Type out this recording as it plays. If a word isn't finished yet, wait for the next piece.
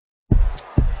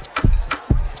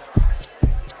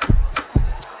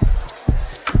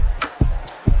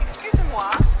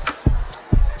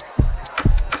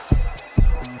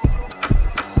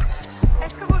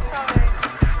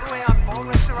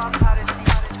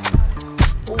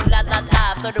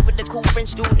Flirted with the cool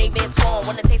French dude named Antoine.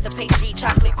 Wanna taste the pastry,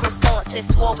 chocolate croissant.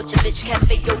 This war with your bitch,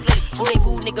 cafe yo lit.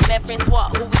 Voulez-vous, nigga, man, Francois.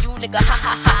 Who are you, nigga? Ha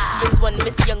ha ha. Miss one,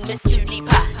 Miss Young, Miss Cutie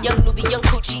Pie. Young newbie, young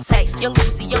coochie tight. Young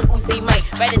Lucy, young Uzi Mike.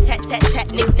 Rat a tat tat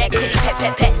tat, knick knack, kitty pat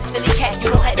pat pat. Silly cat,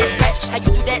 you don't have that scratch. How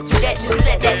you do that, do that, do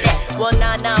that, that, that.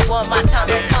 1991, my time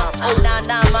has come.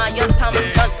 099, my young time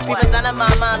is done. Freedom's out of my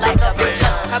mind like a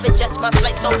virgin. Private jets, my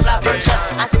flights don't fly virgin.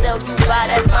 I sell you by,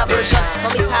 that's my version.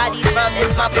 Mommy tie these rhymes,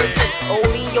 it's my verses. Oh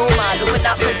me, oh my, look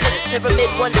not princess.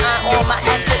 Pyramid, one eye on my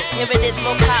assets. Here it is,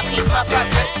 more pop, peep my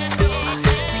progress.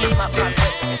 Peep my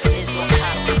progress. Here it is, more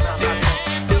pop, peep my progress.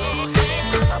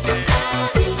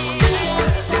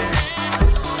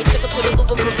 You took her to the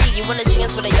Louvre Paris. You want a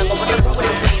chance with a younger, wanna ruin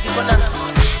the wave. You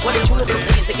wanna juniper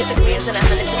please to get the grands and the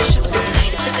hundreds and the shoot the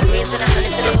bleed. To fit the grands and the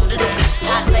hundreds and the loot of the week.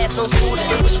 High class, no school, the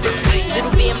tuition is free.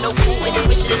 Little bam, no fool,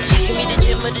 intuition is cheap. Give me the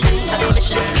gym or the juice, I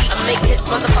commission the feet. I make hits,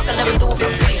 motherfucker, never do it for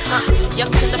free.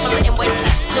 Young tender from the NYC,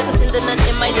 no contender, none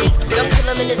in my league. Young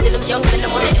killer in his denims, young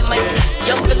venom on the MIC.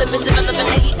 Young villain been developing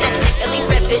the heat that's thick. Elite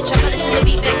rap bitch, I'm hunting in the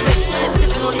beat back quick.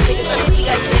 Tipping on these niggas, I think he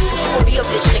got shit. Cause you gon' be a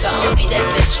bitch, nigga, I'ma be that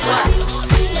bitch. Why?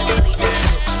 Believe that shit,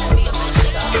 I'ma be a bitch,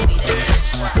 nigga, I'ma be that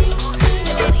bitch. Why? Believe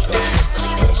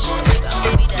that shit, nigga,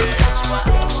 I'ma be that bitch. Why?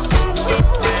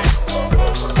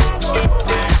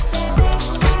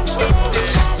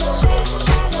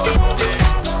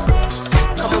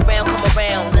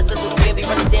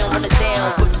 Run it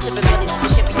down, whip sipping belly, sipping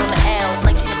champagne on the L's.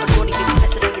 19 up a 40, baby,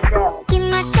 pass it on yourself. ¿Quién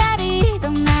no ha querido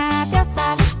una diosa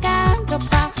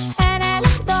licántropa en el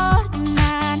ardor de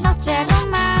una noche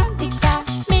romántica?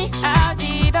 Mis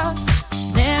aullidos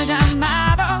son el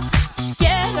llamado.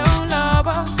 Quiero un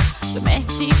lobo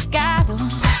domesticado.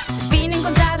 Al fin he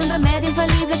encontrado un remedio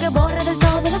infalible que borra del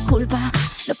todo la culpa.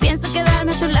 No pienso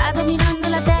quedarme a tu lado mirando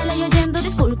la tele y oyendo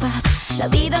disculpas. La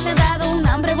vida me ha dado un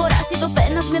hambre voraz y tú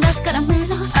apenas me das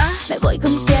caramelos. Me voy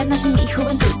con mis piernas y mi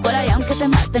juventud por ahí aunque te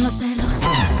maten los celos.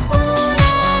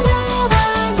 Una loba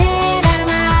en el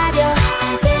armario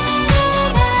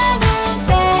tiene ganas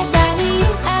de salir.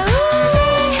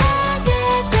 Deja que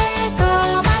se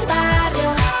coma el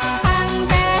barrio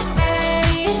antes de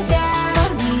irte a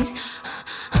dormir.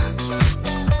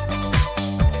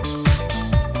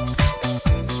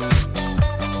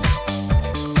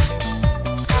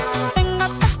 Tengo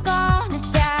tacones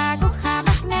de aguja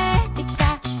magnética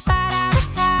para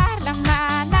dejar la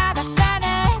manada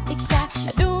frenética.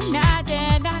 La luna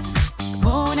llena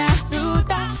como una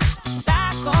fruta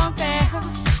da consejos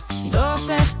y los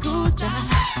escucha.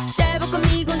 Llevo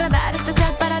conmigo un radar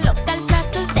especial para localizar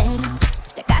solteros.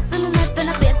 Si acaso me meto en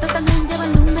aprietos, también llevo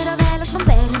el número de los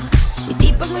bomberos. Ni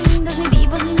tipos muy lindos, ni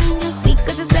vivos, ni niños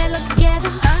ricos, yo sé lo que quiero.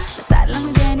 Pasarla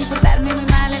muy bien y portarme muy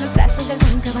mal en los brazos de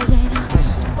algún caballero.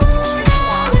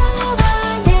 Una loba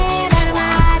en el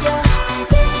armario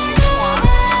tiene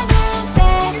ganas de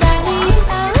salir.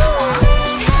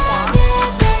 Deja que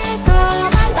se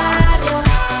coma el barrio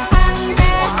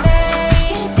antes de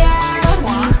irte a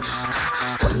dormir.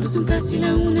 Cuando son casi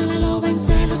la una, la loba en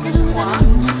celo saluda a la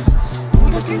luna.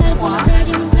 Pude andar por la calle